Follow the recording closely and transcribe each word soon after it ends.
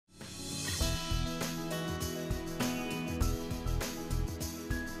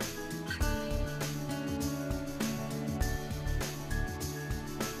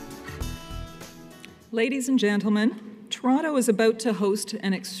Ladies and gentlemen, Toronto is about to host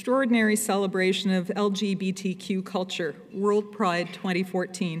an extraordinary celebration of LGBTQ culture, WorldPride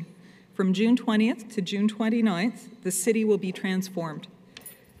 2014. From June 20th to June 29th, the city will be transformed.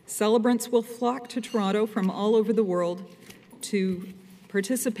 Celebrants will flock to Toronto from all over the world to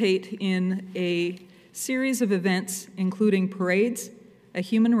participate in a series of events, including parades, a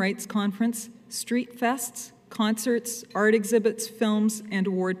human rights conference, street fests, concerts, art exhibits, films, and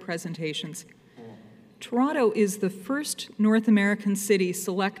award presentations. Toronto is the first North American city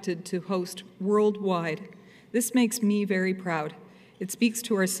selected to host worldwide. This makes me very proud. It speaks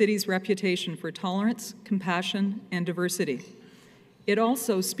to our city's reputation for tolerance, compassion, and diversity. It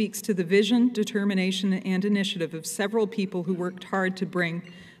also speaks to the vision, determination, and initiative of several people who worked hard to bring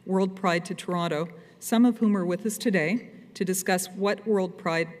WorldPride to Toronto, some of whom are with us today to discuss what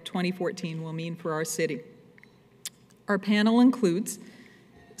WorldPride 2014 will mean for our city. Our panel includes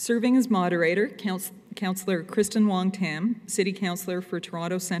serving as moderator, Councillor Kristyn Wong, City Councillor for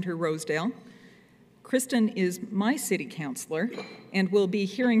Toronto Centre Rosedale. Kristyn is my city councillor and will be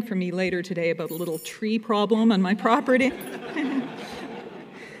hearing from me later today about a little tree problem on my property.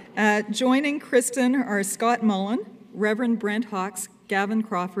 Joining Kristyn are Scott Mullin, Reverend Brent Hawks, Gavin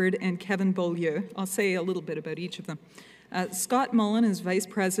Crawford, and Kevin Beaulieu. I'll say a little bit about each of them. Scott Mullin is Vice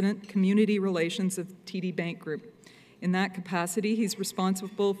President, Community Relations of TD Bank Group. In that capacity, he's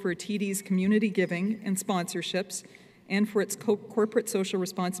responsible for TD's community giving and sponsorships and for its corporate social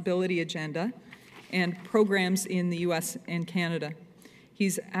responsibility agenda and programs in the US and Canada.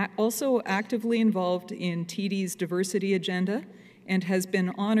 He's also actively involved in TD's diversity agenda and has been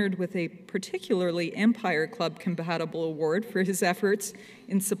honored with a particularly Empire Club compatible award for his efforts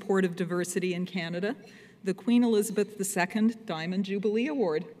in support of diversity in Canada, the Queen Elizabeth II Diamond Jubilee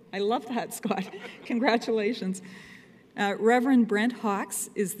Award. I love that, Scott. Congratulations. Reverend Brent Hawks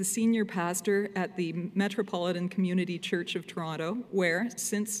is the senior pastor at the Metropolitan Community Church of Toronto, where,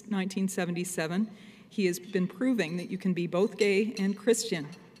 since 1977, he has been proving that you can be both gay and Christian.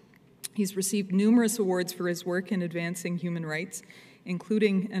 He's received numerous awards for his work in advancing human rights,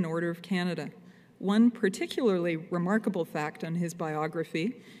 including an Order of Canada. One particularly remarkable fact on his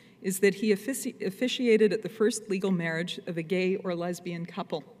biography is that he officiated at the first legal marriage of a gay or lesbian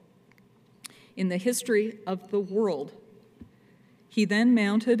couple in the history of the world. He then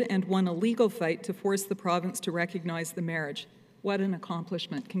mounted and won a legal fight to force the province to recognize the marriage. What an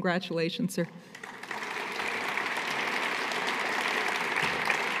accomplishment. Congratulations, sir.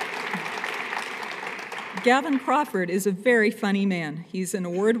 Gavin Crawford is a very funny man. He's an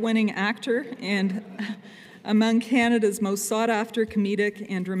award-winning actor and among Canada's most sought-after comedic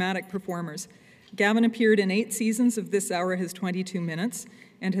and dramatic performers. Gavin appeared in 8 seasons of This Hour Has 22 Minutes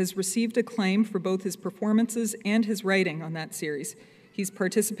and has received acclaim for both his performances and his writing on that series. He's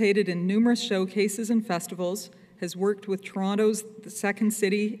participated in numerous showcases and festivals, has worked with Toronto's The Second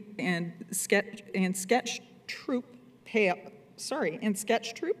City and sketch troupe. And the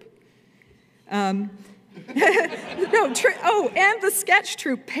sketch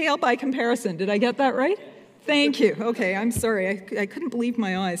troupe Pale by Comparison. Did I get that right? Thank you. Okay, I'm sorry. I couldn't believe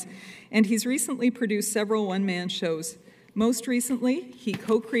my eyes. And he's recently produced several one-man shows. Most recently, he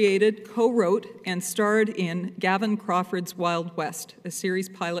co-created, co-wrote, and starred in Gavin Crawford's Wild West, a series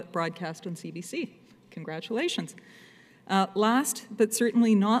pilot broadcast on CBC. Congratulations. Last, but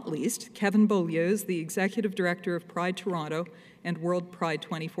certainly not least, Kevin Beaulieu is the Executive Director of Pride Toronto and WorldPride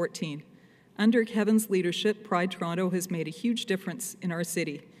 2014. Under Kevin's leadership, Pride Toronto has made a huge difference in our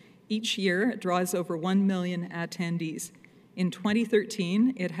city. Each year, it draws over 1 million attendees. In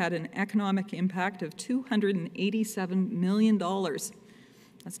 2013, it had an economic impact of $287 million.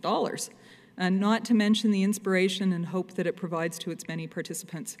 That's dollars. And not to mention the inspiration and hope that it provides to its many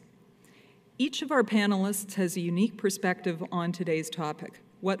participants. Each of our panelists has a unique perspective on today's topic.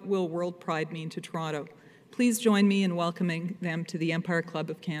 What will WorldPride mean to Toronto? Please join me in welcoming them to the Empire Club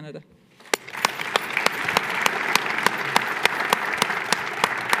of Canada.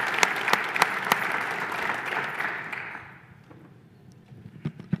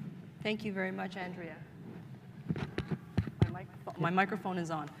 Thank you very much, Andrea. My microphone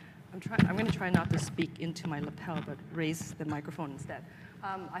is on. I'm going to try not to speak into my lapel, but raise the microphone instead.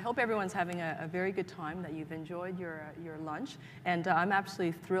 I hope everyone's having a very good time, that you've enjoyed your lunch, and I'm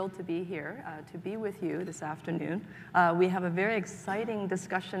absolutely thrilled to be here, to be with you this afternoon. We have a very exciting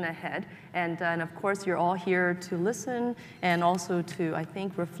discussion ahead, and of course you're all here to listen and also to, I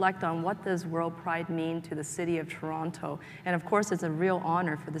think, reflect on what does WorldPride mean to the City of Toronto. And of course it's a real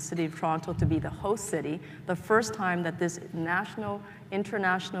honor for the City of Toronto to be the host city, the first time that this national,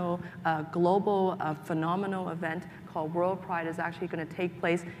 international, global, phenomenal event called WorldPride is actually going to take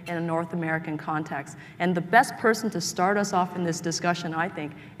place in a North American context. And the best person to start us off in this discussion, I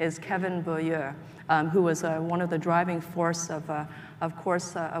think, is Kevin Beaulieu, who was one of the driving force of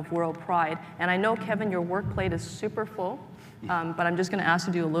WorldPride. And I know, Kevin, your work plate is super full, but I'm just going to ask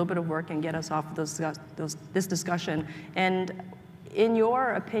you to do a little bit of work and get us off of this discussion. And in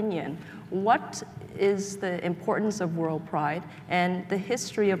your opinion, what is the importance of WorldPride and the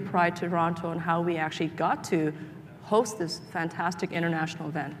history of Pride Toronto and how we actually got to host this fantastic international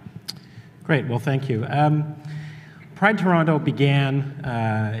event? Great, well, thank you. Pride Toronto began,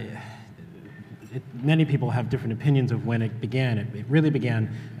 many people have different opinions of when it began. It really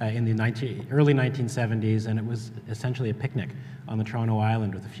began in the early 1970s, and it was essentially a picnic on the Toronto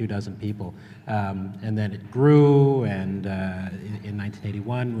Island with a few dozen people. And then it grew, and in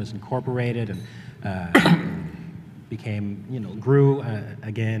 1981 was incorporated and became, grew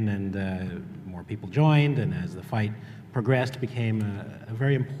again, and more people joined, and as the fight progressed, became a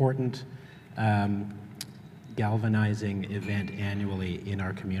very important galvanizing event annually in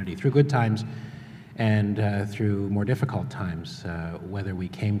our community, through good times and through more difficult times, whether we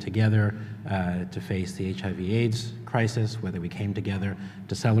came together to face the HIV/AIDS crisis, whether we came together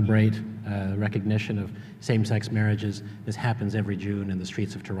to celebrate recognition of same-sex marriages. This happens every June in the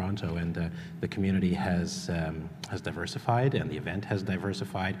streets of Toronto, and the community has diversified, and the event has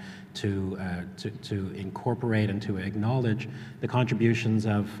diversified to incorporate and to acknowledge the contributions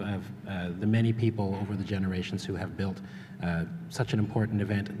of the many people over the generations who have built such an important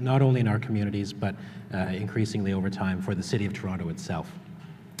event, not only in our communities, but increasingly over time for the City of Toronto itself.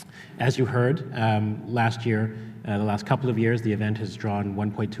 As you heard, last year, the last couple of years, the event has drawn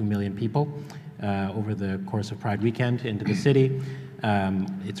 1.2 million people over the course of Pride Weekend into the city.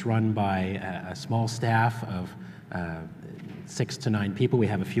 It's run by a small staff of 6 to 9 people. We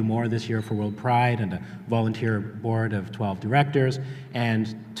have a few more this year for WorldPride, and a volunteer board of 12 directors,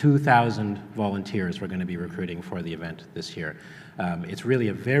 and 2,000 volunteers we're going to be recruiting for the event this year. It's really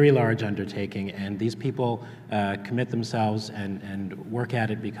a very large undertaking, and these people commit themselves and work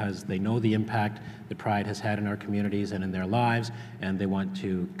at it because they know the impact that Pride has had in our communities and in their lives, and they want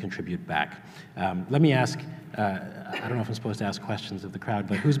to contribute back. Let me ask, I don't know if I'm supposed to ask questions of the crowd,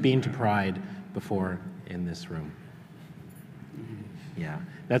 but who's been to Pride before in this room? Yeah,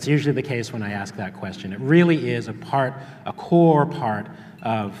 that's usually the case when I ask that question. It really is a core part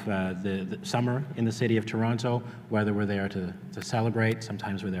of the summer in the City of Toronto, whether we're there to celebrate.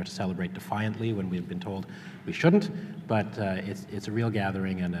 Sometimes we're there to celebrate defiantly when we've been told we shouldn't, but it's a real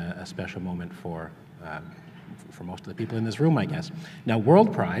gathering and a special moment for most of the people in this room, I guess. Now,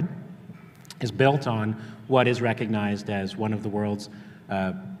 WorldPride is built on what is recognized as one of the world's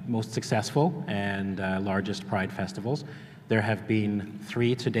most successful and largest Pride festivals. There have been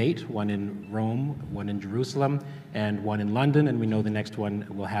 3 to date, one in Rome, one in Jerusalem, and one in London, and we know the next one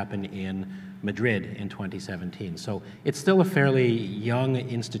will happen in Madrid in 2017. So it's still a fairly young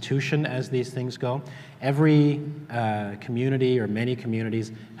institution as these things go. Every community, or many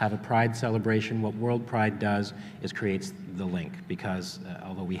communities, have a Pride celebration. What WorldPride does is creates the link, because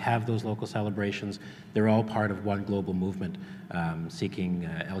although we have those local celebrations, they're all part of one global movement seeking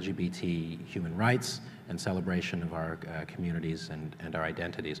LGBT human rights and celebration of our communities and our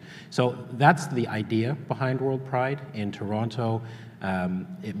identities. So that's the idea behind WorldPride in Toronto.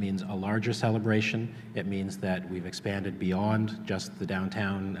 It means a larger celebration. It means that we've expanded beyond just the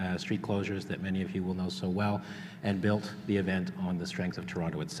downtown street closures that many of you will know so well, and built the event on the strength of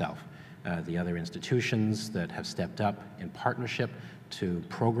Toronto itself. The other institutions that have stepped up in partnership to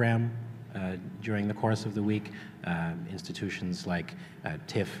program during the course of the week, institutions like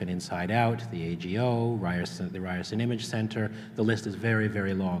TIFF and Inside Out, the AGO, the Ryerson Image Center. The list is very,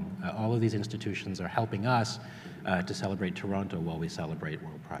 very long. All of these institutions are helping us to celebrate Toronto while we celebrate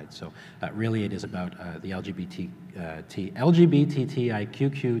WorldPride. So really it is about the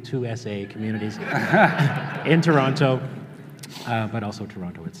LGBTQIQ2SA communities in Toronto, but also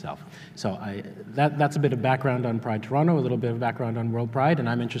Toronto itself. So that's a bit of background on Pride Toronto, a little bit of background on WorldPride, and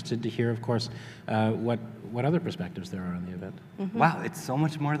I'm interested to hear, of course, what other perspectives there are on the event. Mm-hmm. Wow, it's so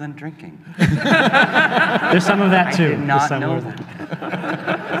much more than drinking. There's some of that too. I did not know that.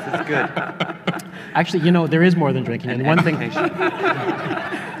 This is good. Actually, there is more than drinking, and one thing.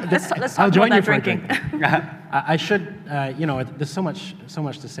 Let's I'll talk join about you for drinking. a drink. I should, there's so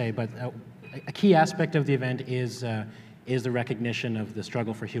much to say, but a key aspect of the event is the recognition of the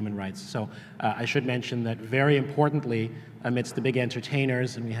struggle for human rights. So I should mention that very importantly, amidst the big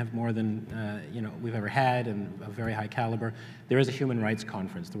entertainers, and we have more than we've ever had, and of very high caliber, there is a human rights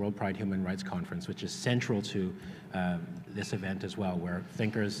conference, the WorldPride Human Rights Conference, which is central to this event as well, where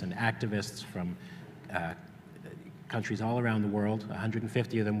thinkers and activists from countries all around the world.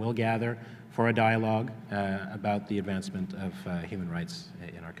 150 of them will gather for a dialogue about the advancement of human rights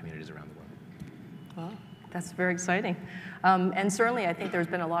in our communities around the world. Wow, that's very exciting. And certainly I think there's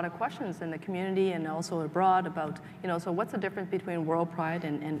been a lot of questions in the community and also abroad about, so what's the difference between WorldPride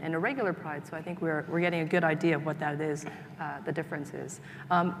and a regular Pride? So I think we're getting a good idea of what that is, the difference is.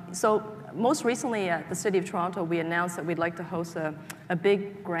 So most recently at the City of Toronto, we announced that we'd like to host a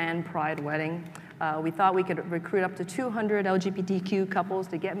big grand Pride wedding. We thought we could recruit up to 200 LGBTQ couples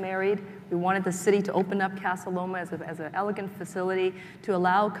to get married. We wanted the city to open up Casa Loma as an elegant facility to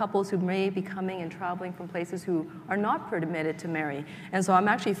allow couples who may be coming and traveling from places who are not permitted to marry. And so I'm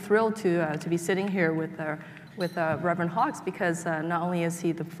actually thrilled to be sitting here with Reverend Hawks, because not only is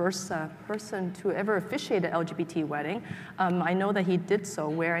he the first person to ever officiate an LGBT wedding, I know that he did so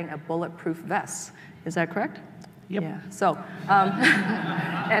wearing a bulletproof vest. Is that correct? Yep. Yeah. So,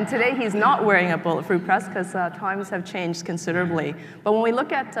 and today he's not wearing a bulletproof vest because times have changed considerably. But when we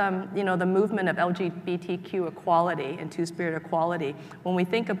look at the movement of LGBTQ equality and two-spirit equality, when we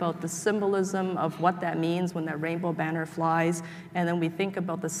think about the symbolism of what that means when that rainbow banner flies, and then we think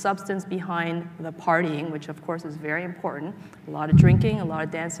about the substance behind the partying, which of course is very important, a lot of drinking, a lot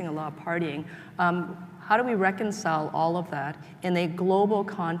of dancing, a lot of partying. How do we reconcile all of that in a global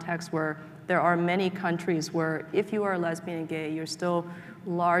context where there are many countries where if you are lesbian and gay, you're still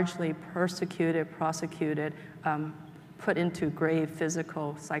largely persecuted, prosecuted, put into grave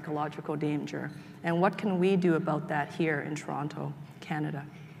physical, psychological danger? And what can we do about that here in Toronto, Canada?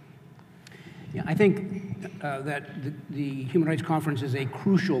 Yeah, I think that the Human Rights Conference is a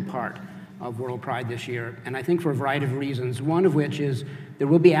crucial part of WorldPride this year, and I think for a variety of reasons, one of which is there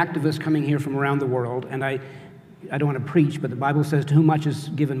will be activists coming here from around the world, and I don't want to preach, but the Bible says, to whom much is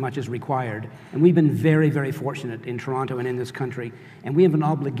given, much is required. And we've been very, very fortunate in Toronto and in this country. And we have an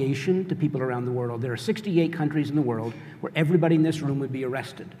obligation to people around the world. There are 68 countries in the world where everybody in this room would be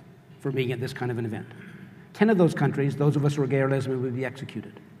arrested for being at this kind of an event. 10 of those countries, those of us who are gay or lesbian, would be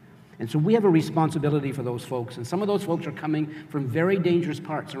executed. And so we have a responsibility for those folks. And some of those folks are coming from very dangerous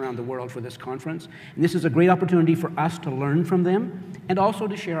parts around the world for this conference. And this is a great opportunity for us to learn from them and also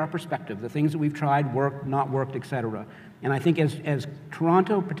to share our perspective, the things that we've tried, worked, not worked, et cetera. And I think as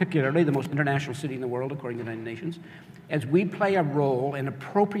Toronto, particularly, the most international city in the world, according to the United Nations, as we play a role, an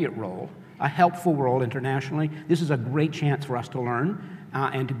appropriate role, a helpful role internationally, this is a great chance for us to learn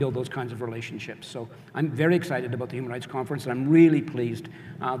and to build those kinds of relationships. So I'm very excited about the Human Rights Conference, and I'm really pleased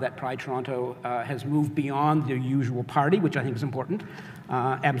that Pride Toronto has moved beyond the usual party, which I think is important,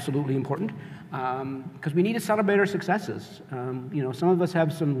 absolutely important, because we need to celebrate our successes. Some of us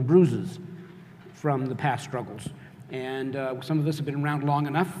have some bruises from the past struggles, and some of us have been around long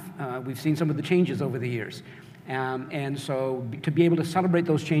enough. We've seen some of the changes over the years. And so to be able to celebrate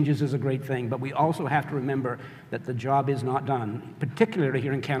those changes is a great thing, but we also have to remember that the job is not done, particularly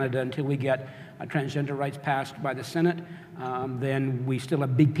here in Canada, until we get transgender rights passed by the Senate. Then we still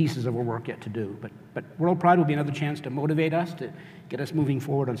have big pieces of our work yet to do. But WorldPride will be another chance to motivate us, to get us moving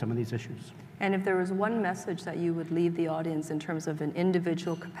forward on some of these issues. And if there was one message that you would leave the audience in terms of an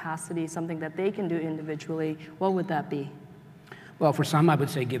individual capacity, something that they can do individually, what would that be? Well, for some, I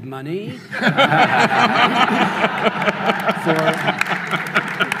would say give money.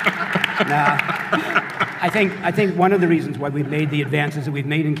 I think one of the reasons why we've made the advances that we've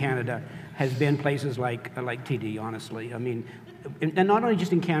made in Canada has been places like TD, honestly. I mean, and not only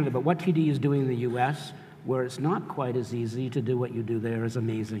just in Canada, but what TD is doing in the U.S., where it's not quite as easy to do what you do there, is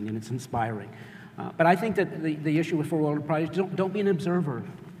amazing, and it's inspiring. But I think that the issue for WorldPride is don't be an observer.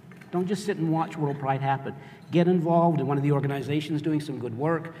 Don't just sit and watch WorldPride happen. Get involved in one of the organizations doing some good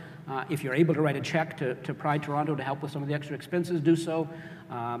work. If you're able to write a check to Pride Toronto to help with some of the extra expenses, do so.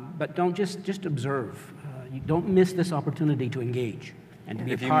 But don't just observe. You don't miss this opportunity to engage and to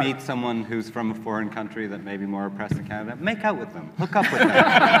be a part. If you meet someone who's from a foreign country that may be more oppressed than Canada, make out with them. Hook up with them.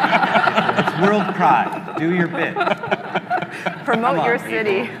 It's WorldPride. Do your bit. Promote your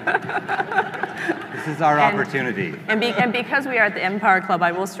city. This is our opportunity. And because we are at the Empire Club,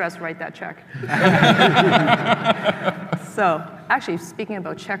 I will stress, write that check. So, actually, speaking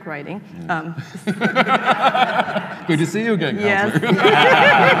about check writing. Good to see you again, Councillor.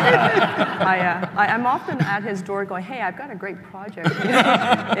 Yes. I'm often at his door going, hey, I've got a great project.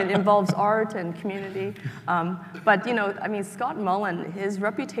 It involves art and community. But, Scott Mullin, his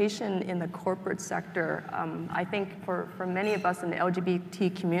reputation in the corporate sector, I think for many of us in the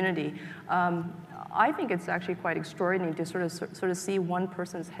LGBT community, I think it's actually quite extraordinary to sort of see one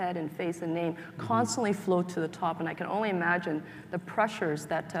person's head and face and name constantly float to the top, and I can only imagine the pressures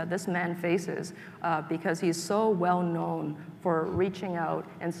that this man faces because he's so well known for reaching out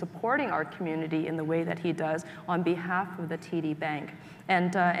and supporting our community in the way that he does on behalf of the TD Bank.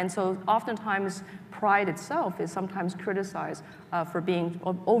 And so oftentimes Pride itself is sometimes criticized for being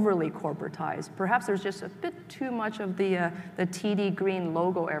overly corporatized. Perhaps there's just a bit too much of the TD green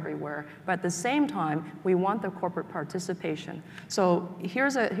logo everywhere, but at the same time, we want the corporate participation. So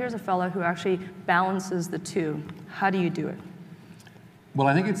here's a fella who actually balances the two. How do you do it? Well,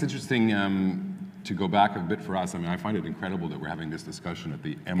 I think it's interesting to go back a bit for us. I mean, I find it incredible that we're having this discussion at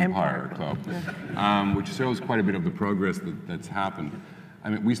the Empire Club, which shows quite a bit of the progress that's happened. I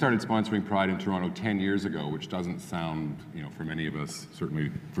mean, we started sponsoring Pride in Toronto 10 years ago, which doesn't sound, you know, for many of us,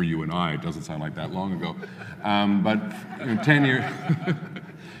 certainly for you and I, it doesn't sound like that long ago. But you know,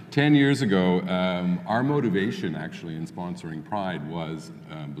 10 years ago, our motivation actually in sponsoring Pride was,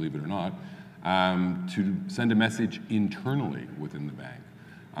 believe it or not, to send a message internally within the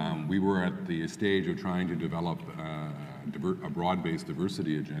bank. We were at the stage of trying to develop a broad-based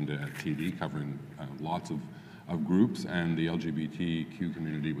diversity agenda at TD, covering lots of groups, and the LGBTQ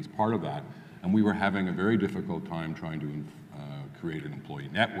community was part of that. And we were having a very difficult time trying to create an employee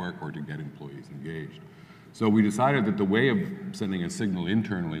network or to get employees engaged. So we decided that the way of sending a signal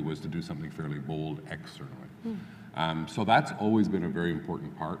internally was to do something fairly bold externally. So that's always been a very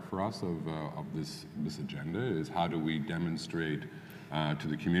important part for us of this agenda, is how do we demonstrate to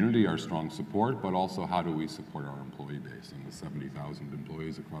the community our strong support, but also how do we support our employee base and the 70,000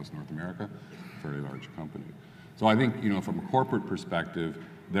 employees across North America, a very large company. So I think, you know, from a corporate perspective,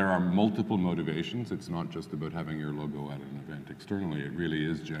 there are multiple motivations. It's not just about having your logo at an event externally. It really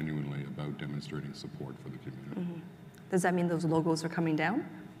is genuinely about demonstrating support for the community. Does that mean those logos are coming down?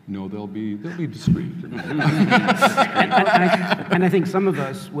 No, they'll be discreet. And I think some of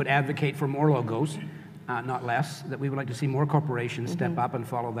us would advocate for more logos, not less, that we would like to see more corporations step up and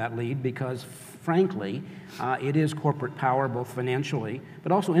follow that lead, because frankly, it is corporate power, both financially,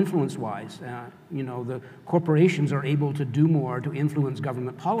 but also influence-wise. You know, the corporations are able to do more to influence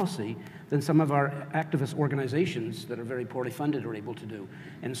government policy than some of our activist organizations that are very poorly funded are able to do.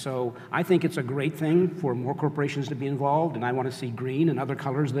 And so I think it's a great thing for more corporations to be involved, and I want to see green and other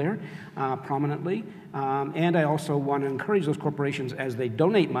colors there prominently. And I also want to encourage those corporations, as they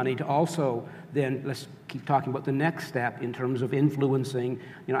donate money, to also then, let's keep talking about the next step in terms of influencing.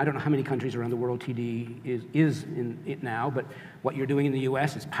 You know, I don't know how many countries around the world TD is in it now, but what you're doing in the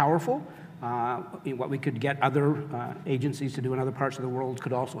US is powerful. What we could get other agencies to do in other parts of the world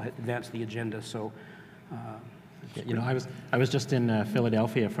could also advance the agenda. So, you know, I was just in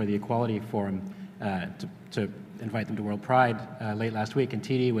Philadelphia for the Equality Forum to invite them to World Pride late last week, and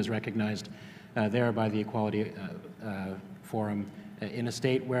TD was recognized there by the Equality Forum in a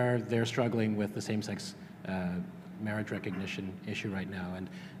state where they're struggling with the same-sex marriage recognition issue right now.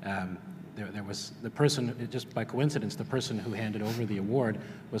 And there was the person, just by coincidence, the person who handed over the award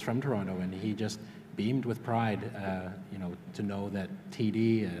was from Toronto, and he just beamed with pride, you know, to know that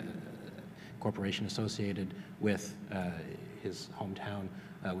TD, corporation associated with his hometown,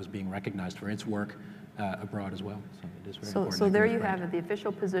 was being recognized for its work abroad as well. So it is very important. So there you have it. The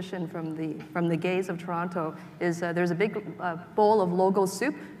official position from the gays of Toronto is there's a big bowl of logo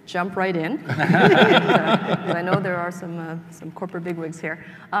soup. Jump right in. And, I know there are some corporate bigwigs here.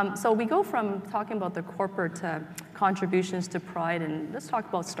 So we go from talking about the corporate contributions to Pride, and let's talk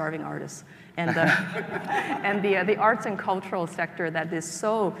about starving artists and and the arts and cultural sector that is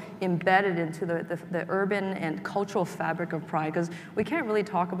so embedded into the urban and cultural fabric of Pride. Because we can't really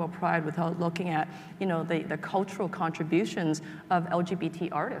talk about Pride without looking at, you know, the cultural contributions of LGBT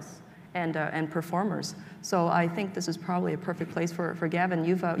artists and performers. So I think this is probably a perfect place for Gavin.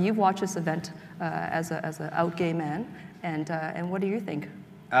 You've watched this event as an out gay man, and what do you think?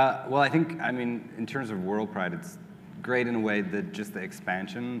 Well, I think, I mean, in terms of World Pride, it's great in a way that just the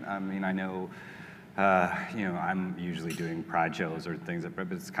expansion. I mean, I know, you know, I'm usually doing Pride shows or things,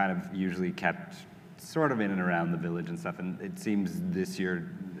 but it's kind of usually kept sort of in and around the village and stuff. And it seems this year,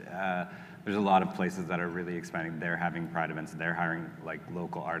 there's a lot of places that are really expanding. They're having Pride events. They're hiring like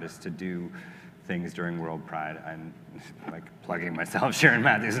local artists to do things during World Pride. I'm like plugging myself. Sharon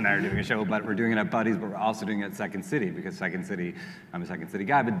Matthews and I are doing a show, but we're doing it at Buddy's, but we're also doing it at Second City, because Second City, I'm a Second City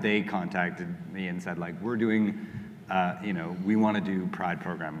guy, but they contacted me and said, like, we're doing, you know, we want to do Pride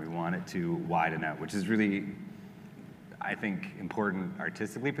program. We want it to widen out, which is really, I think, important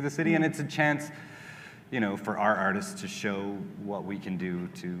artistically for the city. And it's a chance, you know, for our artists to show what we can do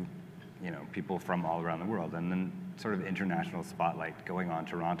to, you know, people from all around the world, and then sort of international spotlight going on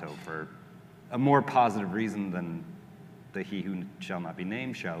Toronto for a more positive reason than the He Who Shall Not Be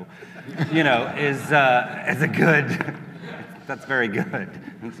Named show, you know, is a good That's very good.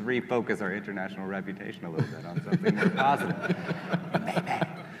 Let's refocus our international reputation a little bit on something more positive.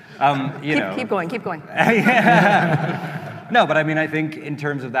 Keep going. No, but I mean, I think in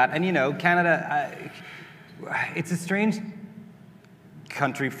terms of that, and Canada, it's a strange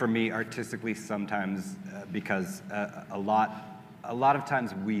country for me artistically sometimes because a lot of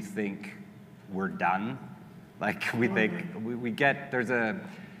times we think we're done. Like we think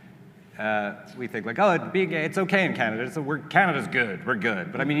we think like, oh, being gay, it's okay in Canada. So Canada's good. We're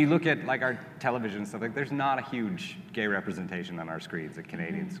good. But I mean, you look at like our television and stuff. Like, there's not a huge gay representation on our screens, at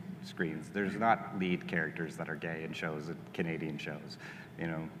Canadian screens. There's not lead characters that are gay in shows, at Canadian shows.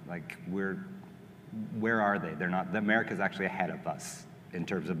 Like where are they? They're not. America's actually ahead of us in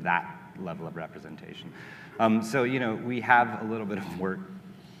terms of that level of representation. So we have a little bit of work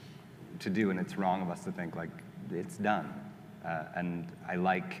to do, and it's wrong of us to think like it's done. And I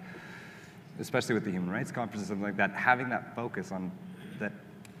like, especially with the Human Rights Conference and something like that, having that focus on that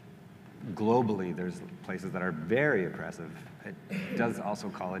globally there's places that are very oppressive. It does also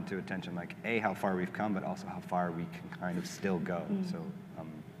call into attention, like, A, how far we've come, but also how far we can kind of still go. So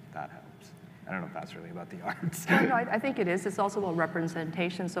that helps. I don't know if that's really about the arts. No, I think it is. It's also about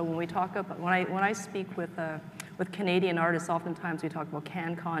representation. So when we talk about, when I speak with Canadian artists, oftentimes we talk about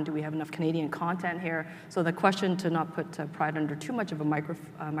CanCon. Do we have enough Canadian content here? So the question, to not put Pride under too much of a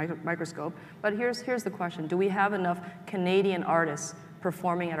microscope, but here's the question: do we have enough Canadian artists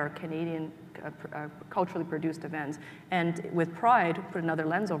performing at our Canadian culturally produced events? And with Pride, put another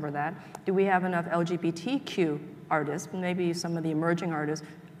lens over that, do we have enough LGBTQ artists, maybe some of the emerging artists?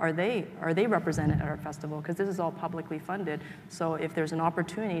 Are they represented at our festival? Because this is all publicly funded. So if there's an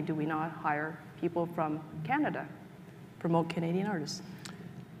opportunity, do we not hire people from Canada, promote Canadian artists?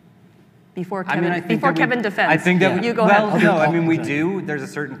 Before Kevin defends. I think that you go ahead. No, I mean, we do. There's a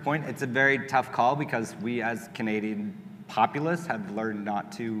certain point. It's a very tough call because we, as Canadian populace, have learned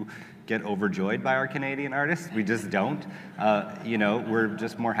not to get overjoyed by our Canadian artists. We just don't. We're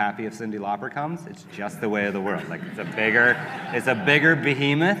just more happy if Cyndi Lauper comes. It's just the way of the world. Like, it's a bigger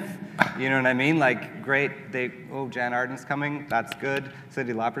behemoth. You know what I mean? Like, great, Jan Arden's coming. That's good.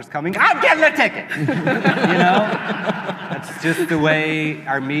 Cyndi Lauper's coming. I'm getting a ticket. That's just the way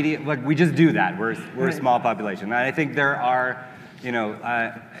our media. Like, we just do that. We're a small population, and I think there are.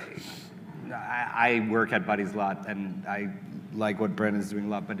 I work at Buddy's a lot, and I like what Brent is doing a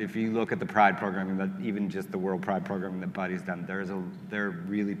lot, but if you look at the Pride programming, that even just the World Pride programming that Buddy's done, they're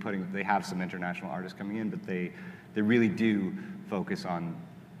really they have some international artists coming in, but they really do focus on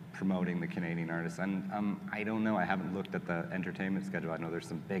promoting the Canadian artists. And I don't know, I haven't looked at the entertainment schedule. I know there's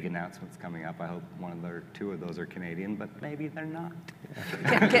some big announcements coming up. I hope two of those are Canadian, but maybe they're not.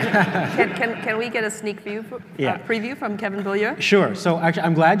 Can we get a sneak preview from Kevin Beaulieu? Sure. So actually,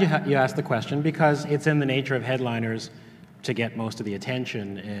 I'm glad you asked the question, because it's in the nature of headliners to get most of the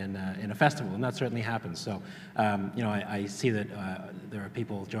attention in a festival, and that certainly happens. So, I see that there are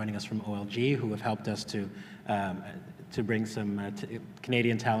people joining us from OLG who have helped us to bring some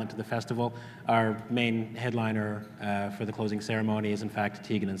Canadian talent to the festival. Our main headliner for the closing ceremony is, in fact,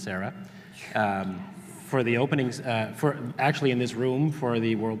 Tegan and Sarah. For the openings, actually in this room for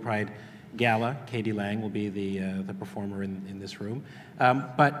the World Pride Gala, Katie Lang will be the performer in this room.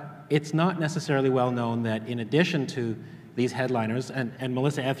 But it's not necessarily well known that in addition to these headliners, and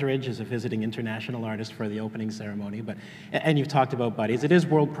Melissa Etheridge is a visiting international artist for the opening ceremony, and you've talked about Buddies. It is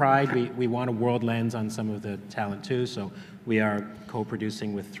World Pride. We want a world lens on some of the talent too, so we are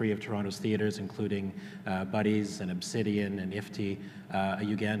co-producing with 3 of Toronto's theaters, including Buddies and Obsidian and IFTI. A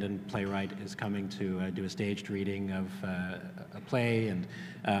Ugandan playwright is coming to do a staged reading of a play, and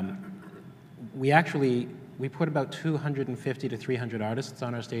we put about 250 to 300 artists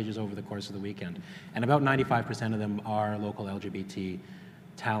on our stages over the course of the weekend, and about 95% of them are local LGBT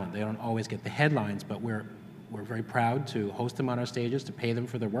talent. They don't always get the headlines, but we're very proud to host them on our stages, to pay them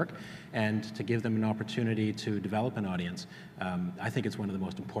for their work, and to give them an opportunity to develop an audience. I think it's one of the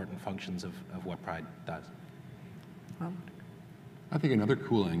most important functions of what Pride does. Well, I think another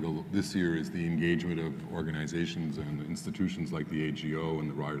cool angle this year is the engagement of organizations and institutions like the AGO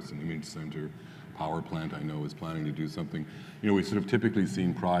and the Ryerson Image Center. Power Plant, I know, is planning to do something. We've sort of typically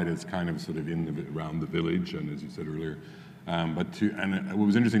seen Pride as kind of sort of around the village, and as you said earlier. And what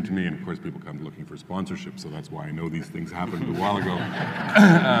was interesting to me, and of course people come looking for sponsorship, so that's why I know these things happened a while ago.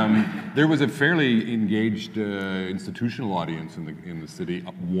 There was a fairly engaged institutional audience in the city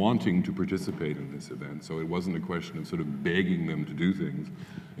wanting to participate in this event. So it wasn't a question of sort of begging them to do things.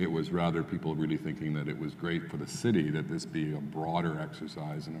 It was rather people really thinking that it was great for the city that this be a broader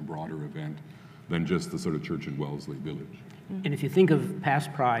exercise and a broader event than just the sort of Church and Wellesley village. And if you think of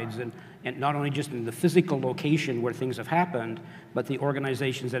past prides, and not only just in the physical location where things have happened, but the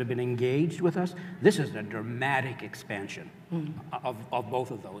organizations that have been engaged with us, this is a dramatic expansion of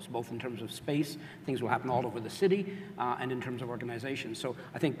both of those, both in terms of space, things will happen all over the city, and in terms of organizations. So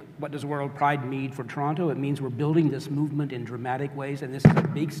I think, what does WorldPride mean for Toronto? It means we're building this movement in dramatic ways, and this is a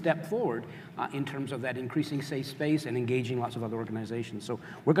big step forward in terms of that increasing safe space and engaging lots of other organizations. So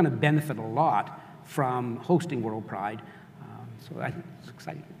we're going to benefit a lot from hosting WorldPride. So I think it's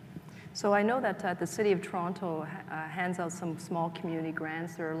exciting. So I know that the City of Toronto hands out some small community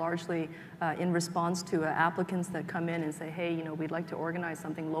grants. They're largely in response to applicants that come in and say, hey, you know, we'd like to organize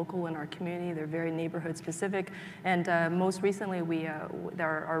something local in our community. They're very neighborhood specific. And most recently,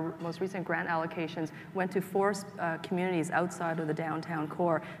 our most recent grant allocations went to 4 communities outside of the downtown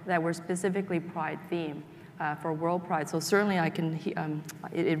core that were specifically Pride themed. For WorldPride. So certainly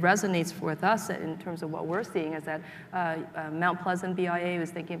it resonates with us in terms of what we're seeing is that Mount Pleasant BIA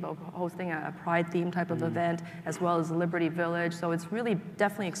was thinking about hosting a Pride theme type of event, as well as Liberty Village. So it's really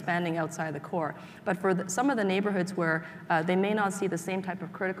definitely expanding outside the core. But for some of the neighborhoods where they may not see the same type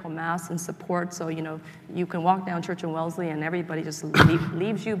of critical mass and support, so you know, you can walk down Church and Wellesley and everybody just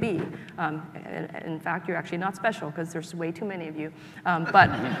leaves you be. In fact, you're actually not special because there's way too many of you.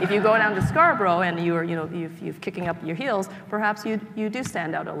 But if you go down to Scarborough and you're kicking up your heels, perhaps you do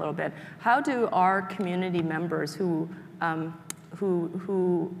stand out a little bit. How do our community members who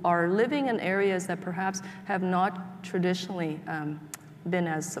are living in areas that perhaps have not traditionally been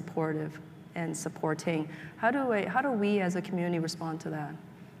as supportive and supporting, how do we as a community respond to that?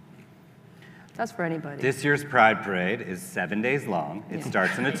 That's for anybody. This year's Pride Parade is 7 days long. It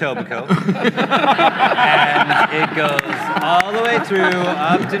starts in Etobicoke, and it goes all the way through,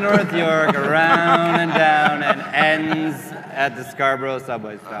 up to North York, around and down, and ends at the Scarborough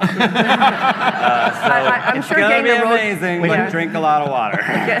subway stop. So I'm sure getting getting the road amazing, but drink a lot of water.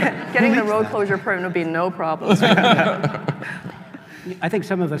 Getting the road closure permit would be no problem. I think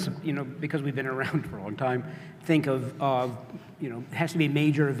some of us, you know, because we've been around for a long time, think of you know, it has to be a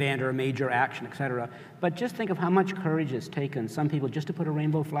major event or a major action, et cetera. But just think of how much courage it's taken, some people, just to put a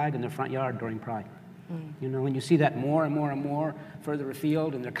rainbow flag in their front yard during Pride. You know, and you see that more and more and more further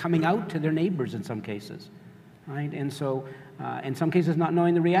afield, and they're coming out to their neighbors in some cases, right? And so, in some cases, not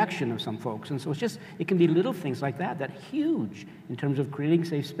knowing the reaction of some folks. And so it's just, it can be little things like that, that huge in terms of creating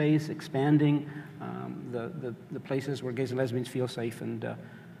safe space, expanding the places where gays and lesbians feel safe. And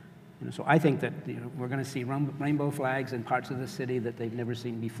you know, so I think that, you know, we're going to see rainbow flags in parts of the city that they've never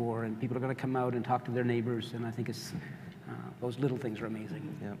seen before, and people are going to come out and talk to their neighbors, and I think it's, those little things are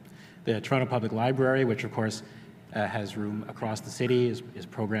amazing. Yeah. The Toronto Public Library, which of course has room across the city, is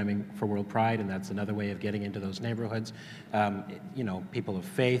programming for WorldPride, and that's another way of getting into those neighborhoods. You know, people of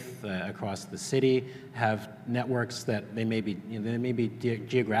faith across the city have networks that they may be, you know, they may be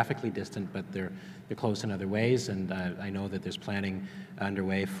geographically distant, but they're close in other ways. And I know that there's planning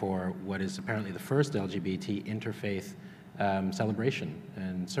underway for what is apparently the first LGBT interfaith celebration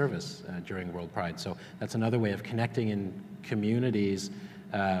and service during WorldPride. So that's another way of connecting in communities.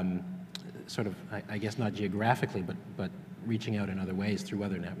 Sort of, I guess, not geographically, but reaching out in other ways through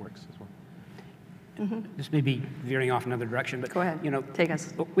other networks as well. This may be veering off another direction, but go ahead. You know, take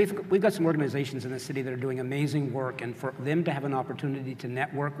us. We've got some organizations in the city that are doing amazing work, and for them to have an opportunity to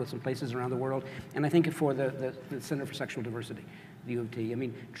network with some places around the world, and I think for the Center for Sexual Diversity, the U of T, I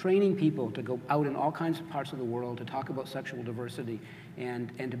mean, training people to go out in all kinds of parts of the world to talk about sexual diversity,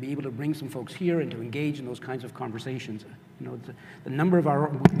 and to be able to bring some folks here and to engage in those kinds of conversations. You know, the number of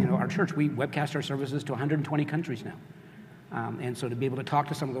our church, we webcast our services to 120 countries now. And so to be able to talk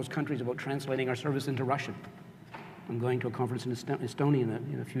to some of those countries about translating our service into Russian. I'm going to a conference in Estonia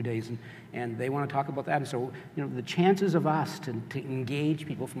in a few days, and they want to talk about that. And so, you know, the chances of us to engage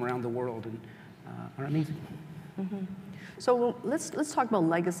people from around the world are amazing. So let's talk about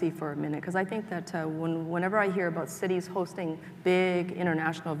legacy for a minute, because I think that whenever I hear about cities hosting big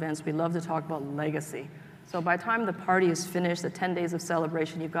international events, we love to talk about legacy. So by the time the party is finished, the 10 days of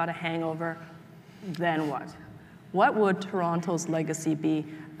celebration, you've got a hangover, then what? What would Toronto's legacy be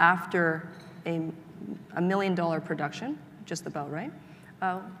after a $1 million production? Just about, right?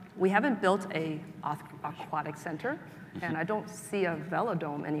 We haven't built an aquatic center, and I don't see a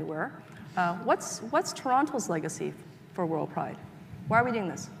velodrome anywhere. What's Toronto's legacy for WorldPride? Why are we doing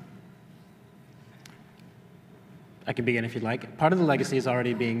this? I can begin if you'd like. Part of the legacy is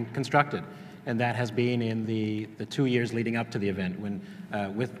already being constructed, and that has been in the 2 years leading up to the event, when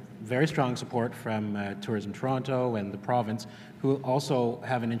with very strong support from Tourism Toronto and the province, who also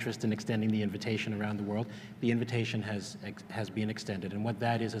have an interest in extending the invitation around the world. The invitation has been extended, and what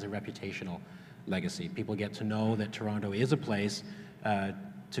that is a reputational legacy. People get to know that Toronto is a place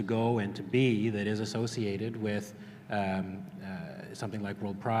to go and to be that is associated with something like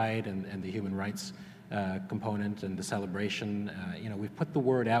WorldPride and the human rights component and the celebration. You know, we've put the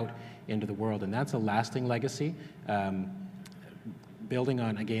word out into the world, and that's a lasting legacy, building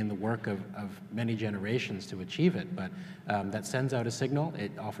on, again, the work of many generations to achieve it, but that sends out a signal.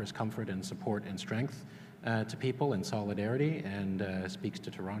 It offers comfort and support and strength to people and solidarity, and speaks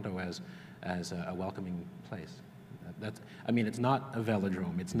to Toronto as a welcoming place. I mean, it's not a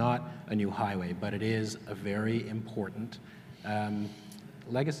velodrome, it's not a new highway, but it is a very important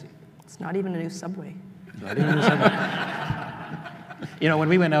legacy. It's not even a new subway. Not even a new subway. You know, when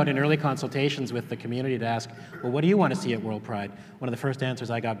we went out in early consultations with the community to ask, well, what do you want to see at WorldPride? One of the first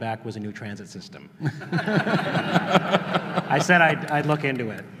answers I got back was a new transit system. I said I'd look into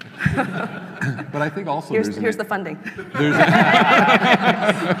it. But I think also here's the funding.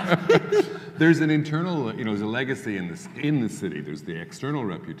 There's an internal, you know, there's a legacy in the city. There's the external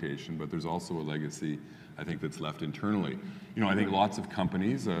reputation, but there's also a legacy, I think, that's left internally. You know, I think lots of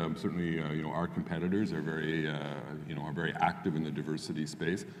companies, certainly, you know, our competitors are very, you know, are very active in the diversity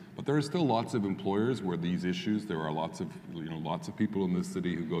space. But there are still lots of employers where these issues. There are lots of, you know, lots of people in this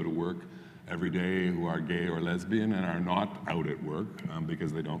city who go to work every day who are gay or lesbian and are not out at work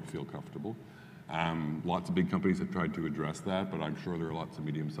because they don't feel comfortable. Lots of big companies have tried to address that, but I'm sure there are lots of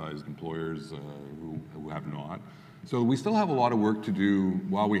medium-sized employers who have not. So we still have a lot of work to do.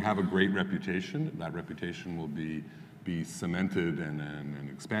 While we have a great reputation, that reputation will be cemented and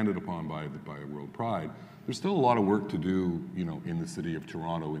expanded upon by WorldPride. There's still a lot of work to do, you know, in the city of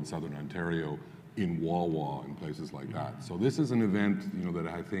Toronto, in Southern Ontario, in Wawa, and places like that. So this is an event, you know, that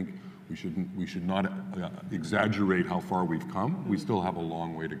I think we should not exaggerate how far we've come. We still have a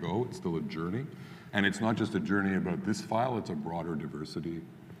long way to go. It's still a journey. And it's not just a journey about this file, it's a broader diversity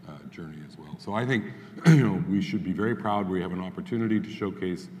journey as well. So I think, you know, we should be very proud we have an opportunity to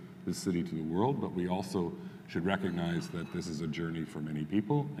showcase this city to the world, but we also should recognize that this is a journey for many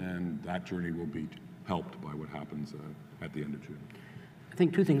people, and that journey will be helped by what happens at the end of June. I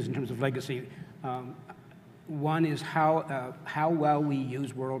think two things in terms of legacy. One is how well we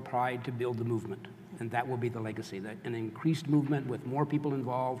use WorldPride to build the movement, and that will be the legacy, that an increased movement with more people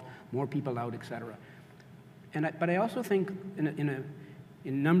involved, more people out, et cetera. But I also think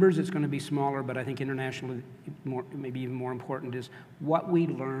in numbers it's going to be smaller, but I think internationally, maybe even more important is what we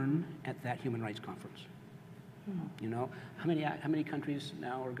learn at that human rights conference. You know, how many countries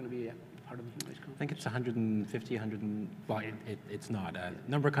now are going to be part of the human rights conference? I think it's 150, well, it's not.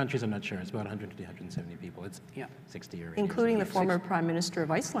 Number of countries, I'm not sure. It's about 150, 170 people. It's 60 or 80. Including the former Prime Minister of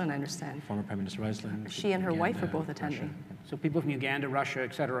Iceland, I understand. Former Prime Minister of Iceland. She and her Uganda, wife are both attending. Russia. So people from Uganda, Russia,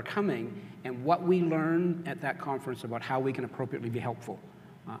 et cetera, are coming, and what we learn at that conference about how we can appropriately be helpful,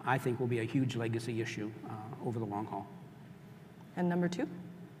 I think will be a huge legacy issue over the long haul. And number two?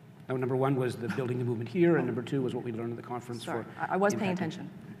 No, number one was the building the movement here, and number two was what we learned at the conference. Sorry, I was paying attention.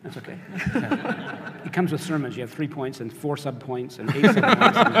 That's okay. It comes with sermons. You have 3 points and 4 sub-points and 8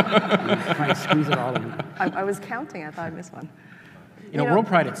 sub-points, and try and squeeze it all in. I was counting. I thought I missed one. You know,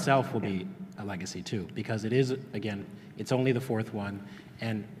 WorldPride itself will be a legacy too, because it is, again, it's only the 4th one,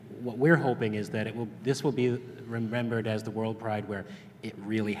 and what we're hoping is that this will be remembered as the WorldPride where it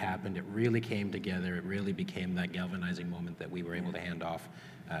really happened, it really came together, it really became that galvanizing moment that we were able to hand off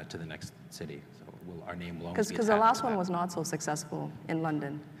to the next city. So our name will always be because the last one was not so successful in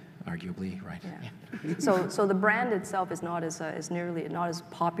London. Arguably, right. Yeah. So the brand itself is not as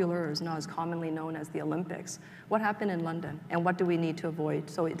popular or is not as commonly known as the Olympics. What happened in London, and what do we need to avoid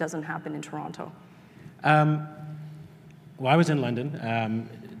so it doesn't happen in Toronto? Well, I was in London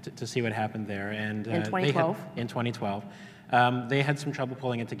to see what happened there, and in 2012. In 2012, they had some trouble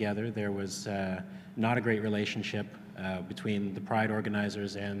pulling it together. There was not a great relationship between the Pride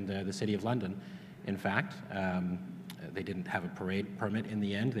organizers and the City of London. In fact, they didn't have a parade permit in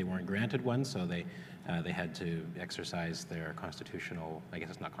the end. They weren't granted one, so they had to exercise their constitutional, I guess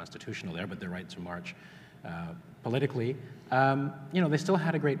it's not constitutional there, but their right to march politically. You know, they still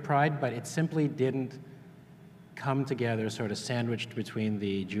had a great Pride, but it simply didn't come together, sort of sandwiched between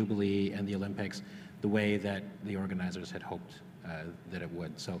the Jubilee and the Olympics, the way that the organizers had hoped that it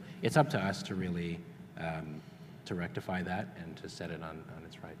would. So it's up to us to really to rectify that and to set it on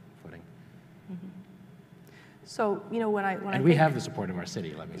its right footing. Mm-hmm. So, you know, when we have the support of our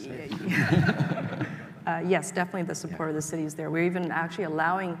city, let me say. Yes, definitely the support of the cities there. We're even actually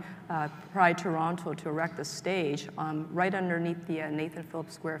allowing Pride Toronto to erect a stage right underneath the Nathan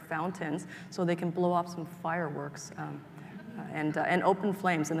Phillips Square fountains so they can blow up some fireworks and open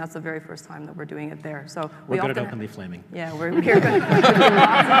flames, and that's the very first time that we're doing it there. So we're good at openly flaming. Yeah, we're good at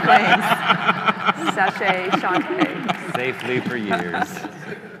lots of flames. Sachet, Shantae. Safely for years.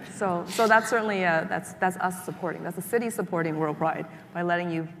 So that's certainly that's us supporting. That's the city supporting WorldPride by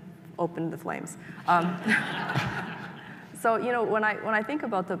letting you open the flames. So, when I think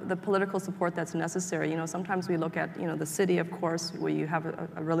about the political support that's necessary, sometimes we look at, the city, of course, where you have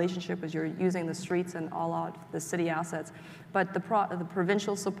a relationship as you're using the streets and all out the city assets. But the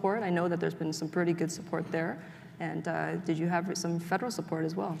provincial support, I know that there's been some pretty good support there. And did you have some federal support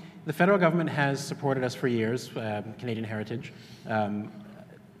as well? The federal government has supported us for years. Canadian Heritage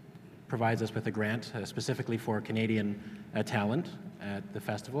provides us with a grant specifically for Canadian talent at the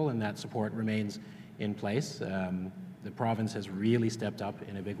festival, and that support remains in place. The province has really stepped up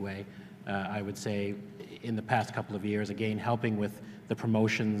in a big way, I would say, in the past couple of years, again, helping with the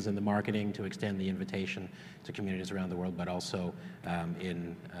promotions and the marketing to extend the invitation to communities around the world, but also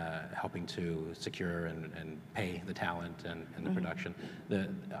in helping to secure and pay the talent and the production.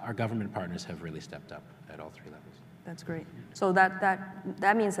 Our government partners have really stepped up at all three levels. That's great. So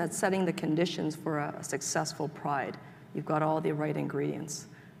that means that setting the conditions for a successful Pride, you've got all the right ingredients.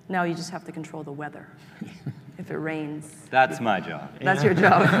 Now you just have to control the weather. If it rains. That's my job. That's your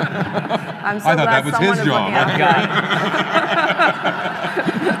job. I'm so I thought glad that was someone his is job. looking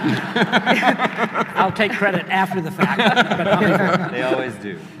out. I'll take credit after the fact. But I'll They always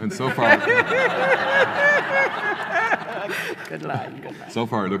do. And so far, Good line, good line. so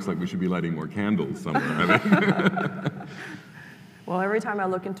far it looks like we should be lighting more candles somewhere. I think. Well, every time I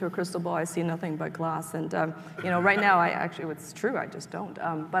look into a crystal ball, I see nothing but glass. And, right now, it's true, I just don't.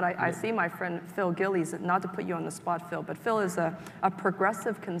 But I see my friend Phil Gillies, not to put you on the spot, Phil, but Phil is a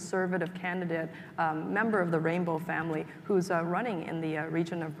progressive conservative candidate, member of the Rainbow family, who's running in the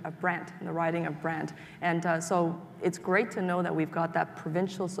region of Brent, in the riding of Brent. And so it's great to know that we've got that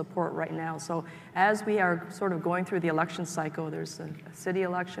provincial support right now. So as we are sort of going through the election cycle, there's a city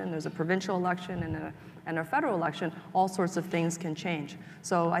election, there's a provincial election, and a federal election, all sorts of things can change.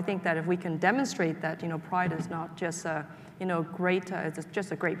 So I think that if we can demonstrate that, Pride is not just a, great, it's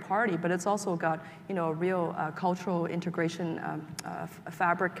just a great party, but it's also got, a real cultural integration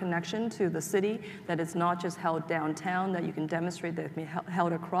fabric connection to the city, that it's not just held downtown, that you can demonstrate that it's been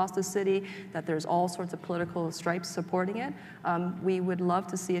held across the city, that there's all sorts of political stripes supporting it. We would love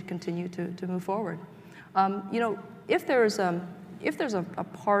to see it continue to move forward. If there's a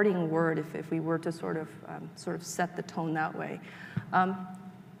parting word, if we were to sort of set the tone that way,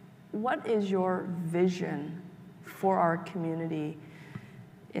 what is your vision for our community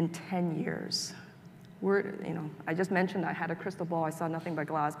in 10 years? I just mentioned I had a crystal ball, I saw nothing but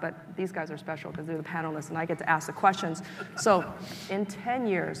glass, but these guys are special because they're the panelists and I get to ask the questions. So in 10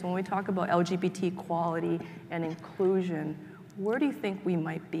 years, when we talk about LGBT equality and inclusion, where do you think we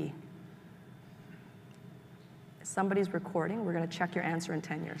might be? Somebody's recording. We're going to check your answer in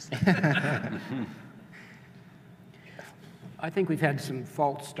 10 years. I think we've had some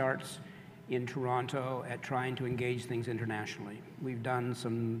false starts in Toronto at trying to engage things internationally. We've done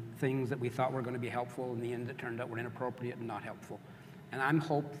some things that we thought were going to be helpful. In the end, it turned out were inappropriate and not helpful. And I'm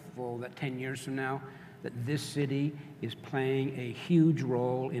hopeful that 10 years from now, that this city is playing a huge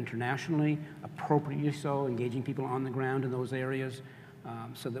role internationally, appropriately so, engaging people on the ground in those areas,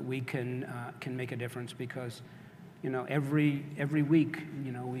 so that we can make a difference. Because every week,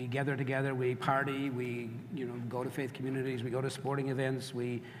 we gather together, we party, we, go to faith communities, we go to sporting events,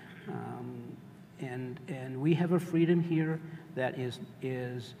 and we have a freedom here that is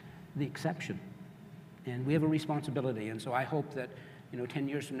the exception, and we have a responsibility. And so I hope that 10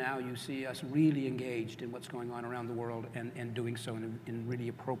 years from now, you see us really engaged in what's going on around the world and doing so in really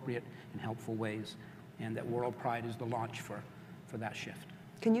appropriate and helpful ways, and that WorldPride is the launch for that shift.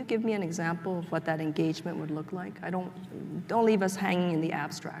 Can you give me an example of what that engagement would look like? Don't leave us hanging in the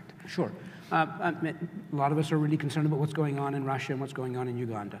abstract. Sure. A lot of us are really concerned about what's going on in Russia and what's going on in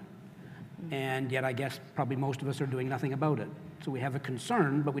Uganda. And yet I guess probably most of us are doing nothing about it. So we have a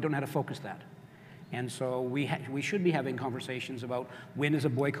concern, but we don't know how to focus that. And so we should be having conversations about when is a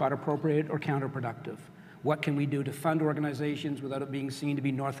boycott appropriate or counterproductive. What can we do to fund organizations without it being seen to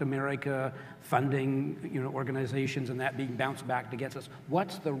be North America funding organizations and that being bounced back against us?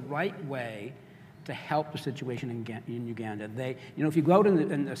 What's the right way to help the situation in Uganda? If you go out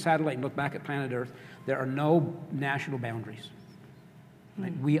in the satellite and look back at planet Earth, there are no national boundaries.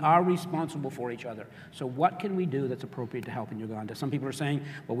 Right? We are responsible for each other. So what can we do that's appropriate to help in Uganda? Some people are saying,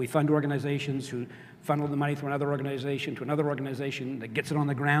 well, we fund organizations who funnel the money through another organization to another organization that gets it on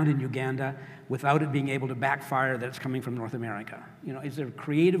the ground in Uganda without it being able to backfire that it's coming from North America. Is there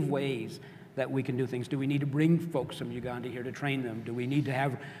creative ways that we can do things? Do we need to bring folks from Uganda here to train them? Do we need to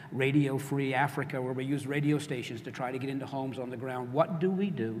have Radio Free Africa where we use radio stations to try to get into homes on the ground? What do we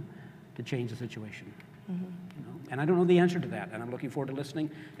do to change the situation? You know? And I don't know the answer to that, and I'm looking forward to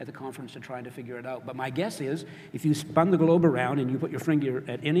listening at the conference to try to figure it out. But my guess is, if you spun the globe around and you put your finger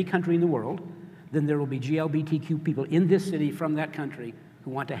at any country in the world, then there will be LGBTQ people in this city from that country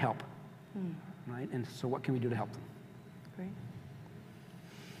who want to help. Right? And so what can we do to help them? Great.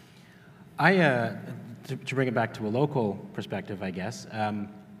 To bring it back to a local perspective, I guess,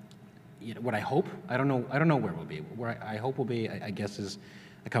 you know, what I hope, I don't know where we'll be. Where I hope we'll be, I guess, is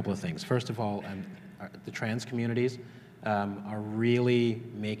a couple of things. First of all, the trans communities are really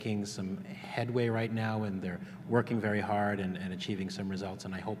making some headway right now, and they're working very hard and achieving some results,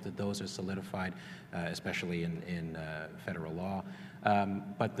 and I hope that those are solidified, especially in federal law,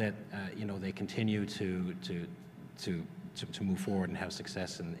 but that you know, they continue to move forward and have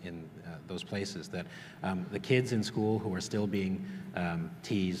success in those places, that the kids in school who are still being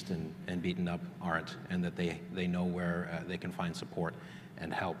teased and beaten up aren't, and that they know where they can find support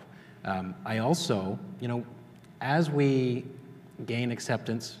and help. I also, you know, as we gain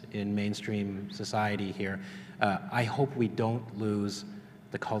acceptance in mainstream society here, I hope we don't lose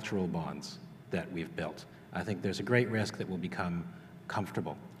the cultural bonds that we've built. I think there's a great risk that we'll become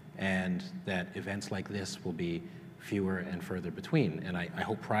comfortable, and that events like this will be fewer and further between. And I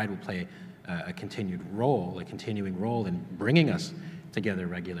hope Pride will play a continuing role in bringing us together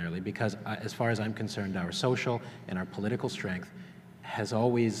regularly, because as far as I'm concerned, our social and our political strength has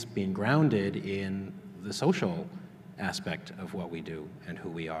always been grounded in the social aspect of what we do and who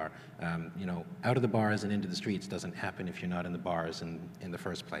we are. You know, out of the bars and into the streets doesn't happen if you're not in the bars in the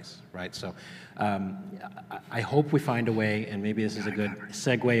first place, right? So I hope we find a way, and maybe this is a good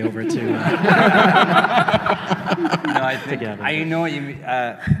segue over to... No, I think, I know what you mean.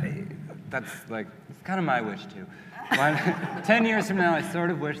 That's like, it's kind of my wish too. 10 years from now, I sort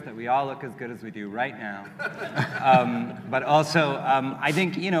of wish that we all look as good as we do right now. But also, I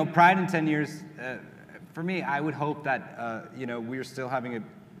think, you know, Pride in 10 years, for me, I would hope that, you know, we're still having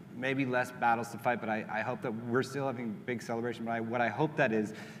maybe less battles to fight, but I hope that we're still having big celebration. But what I hope that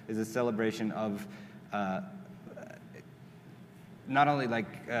is a celebration of not only like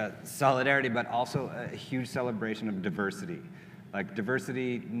solidarity, but also a huge celebration of diversity. Like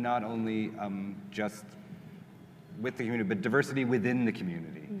diversity, not only just with the community, but diversity within the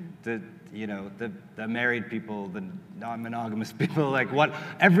community. You know, the married people, the non-monogamous people, like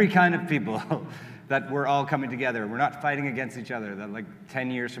every kind of people, that we're all coming together. We're not fighting against each other. That like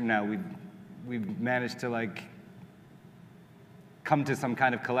 10 years from now, we've managed to like come to some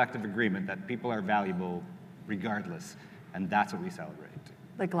kind of collective agreement that people are valuable regardless, and that's what we celebrate.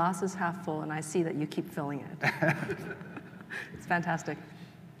 The glass is half full, and I see that you keep filling it. It's fantastic.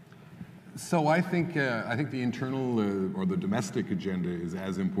 So I think the internal or the domestic agenda is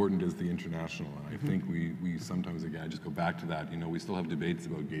as important as the international. And I think we sometimes, again, I just go back to that. You know, we still have debates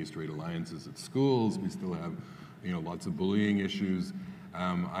about gay-straight alliances at schools. We still have, you know, lots of bullying issues.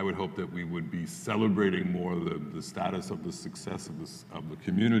 I would hope that we would be celebrating more the status of the success of the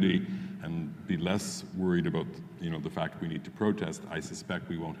community, and be less worried about, you know, the fact we need to protest. I suspect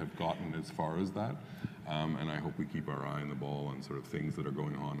we won't have gotten as far as that. And I hope we keep our eye on the ball on sort of things that are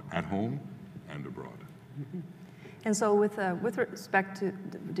going on at home and abroad. And so with respect to,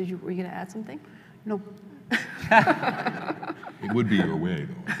 were you going to add something? Nope. It would be your way,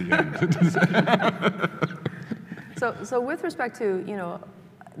 though, at the end. So with respect to, you know,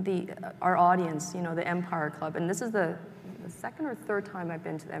 our audience, you know, the Empire Club, and this is the second or third time I've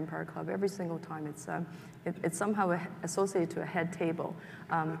been to the Empire Club. Every single time it's somehow associated to a head table.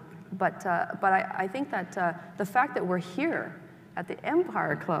 But I think that the fact that we're here at the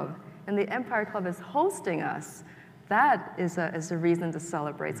Empire Club, and the Empire Club is hosting us, that is a reason to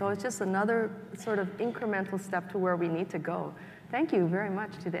celebrate. So it's just another sort of incremental step to where we need to go. Thank you very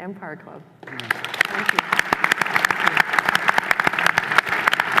much to the Empire Club. Thank you.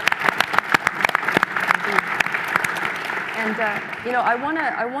 And you know, I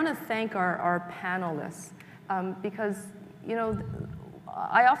want to thank our panelists, because, you know,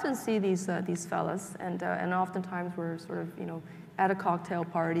 I often see these fellas, and oftentimes we're sort of, you know, at a cocktail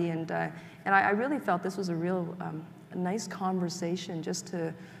party, and I really felt this was a real nice conversation, just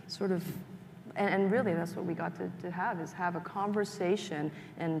to sort of, and really that's what we got to have a conversation.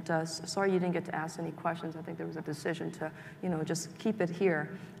 And sorry you didn't get to ask any questions. I think there was a decision to, you know, just keep it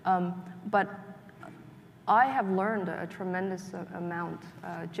here. But I have learned a tremendous amount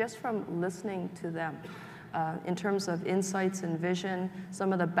just from listening to them. in terms of insights and vision,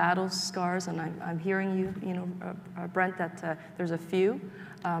 some of the battle scars, and I'm hearing you, Brent, that there's a few.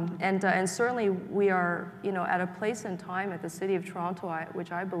 And certainly we are, at a place and time at the City of Toronto,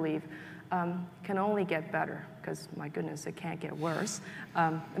 which I believe can only get better, because my goodness, it can't get worse.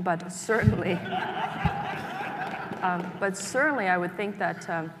 But certainly, I would think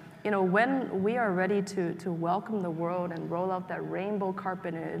that when we are ready to welcome the world and roll out that rainbow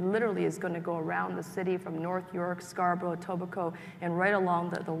carpet, and it literally is going to go around the city from North York, Scarborough, Etobicoke, and right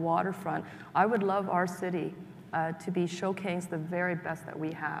along the waterfront, I would love our city to be showcasing the very best that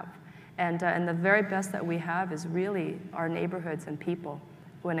we have. And the very best that we have is really our neighborhoods and people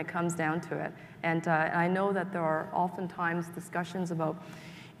when it comes down to it. And I know that there are oftentimes discussions about,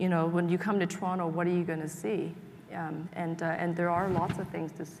 when you come to Toronto, what are you going to see? And there are lots of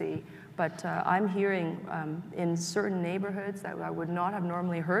things to see, but I'm hearing in certain neighborhoods that I would not have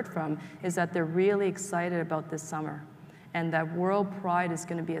normally heard from is that they're really excited about this summer, and that WorldPride is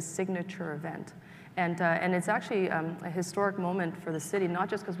going to be a signature event. And it's actually a historic moment for the city, not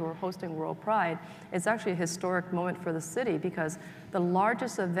just because we're hosting WorldPride, it's actually a historic moment for the city because the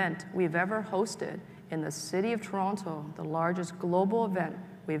largest event we've ever hosted in the City of Toronto, the largest global event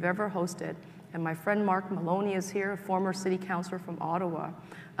we've ever hosted, and my friend Mark Maloney is here, a former city councillor from Ottawa,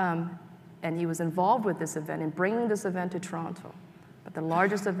 and he was involved with this event and bringing this event to Toronto. But the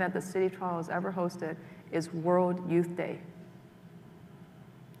largest event the City of Toronto has ever hosted is World Youth Day.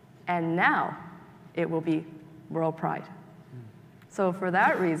 And now it will be WorldPride. So for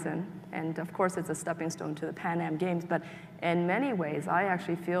that reason, and of course it's a stepping stone to the Pan Am Games, but in many ways I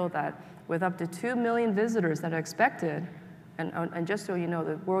actually feel that with up to 2 million visitors that are expected, and just so you know,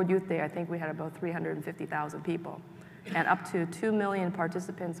 the World Youth Day, I think we had about 350,000 people. And up to 2 million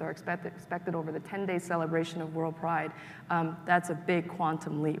participants are expected over the 10-day celebration of WorldPride. That's a big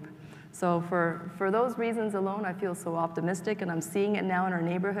quantum leap. So for those reasons alone, I feel so optimistic, and I'm seeing it now in our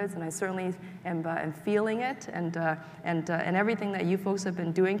neighborhoods, and I certainly am feeling it, and everything that you folks have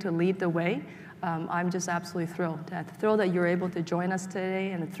been doing to lead the way. I'm just absolutely thrilled. Thrilled that you're able to join us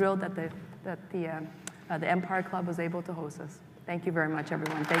today, and thrilled that the Empire Club was able to host us. Thank you very much,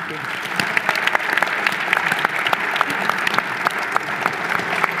 everyone. Thank you.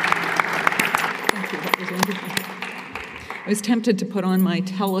 Thank you. That was wonderful. I was tempted to put on my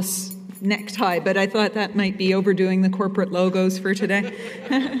TELUS necktie, but I thought that might be overdoing the corporate logos for today.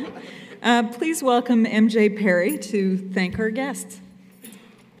 Please welcome MJ Perry to thank our guests.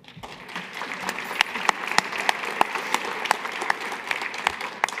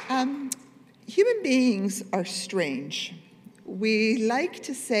 Human beings are strange. We like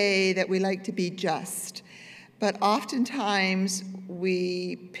to say that we like to be just, but oftentimes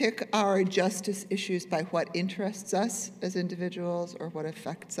we pick our justice issues by what interests us as individuals or what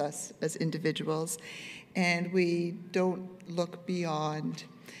affects us as individuals, and we don't look beyond.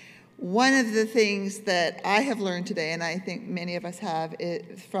 One of the things that I have learned today, and I think many of us have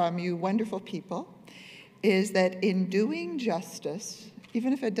from you wonderful people, is that in doing justice,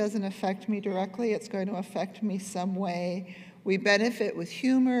 even if it doesn't affect me directly, it's going to affect me some way. We benefit with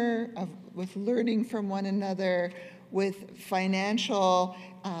humor, with learning from one another, with financial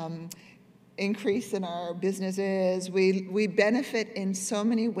increase in our businesses. We benefit in so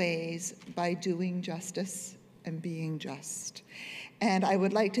many ways by doing justice and being just. And I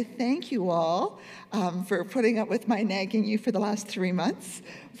would like to thank you all for putting up with my nagging you for the last 3 months,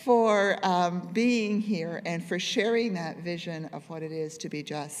 for being here and for sharing that vision of what it is to be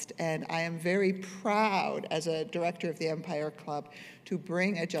just. And I am very proud as a director of the Empire Club to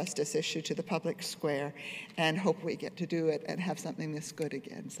bring a justice issue to the public square, and hope we get to do it and have something this good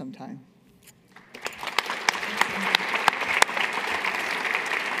again sometime.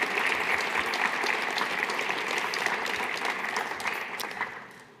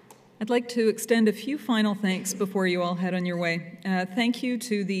 I'd like to extend a few final thanks before you all head on your way. Thank you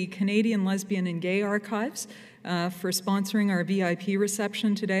to the Canadian Lesbian and Gay Archives for sponsoring our VIP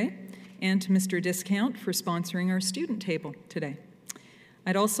reception today, and to Mr. Discount for sponsoring our student table today.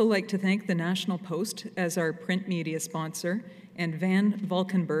 I'd also like to thank the National Post as our print media sponsor, and Van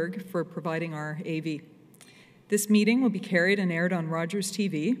Valkenburg for providing our AV. This meeting will be carried and aired on Rogers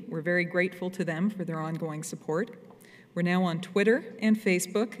TV. We're very grateful to them for their ongoing support. We're now on Twitter and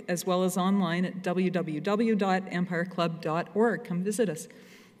Facebook, as well as online at www.empireclub.org. Come visit us.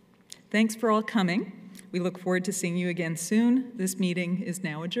 Thanks for all coming. We look forward to seeing you again soon. This meeting is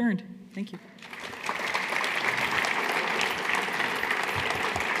now adjourned. Thank you.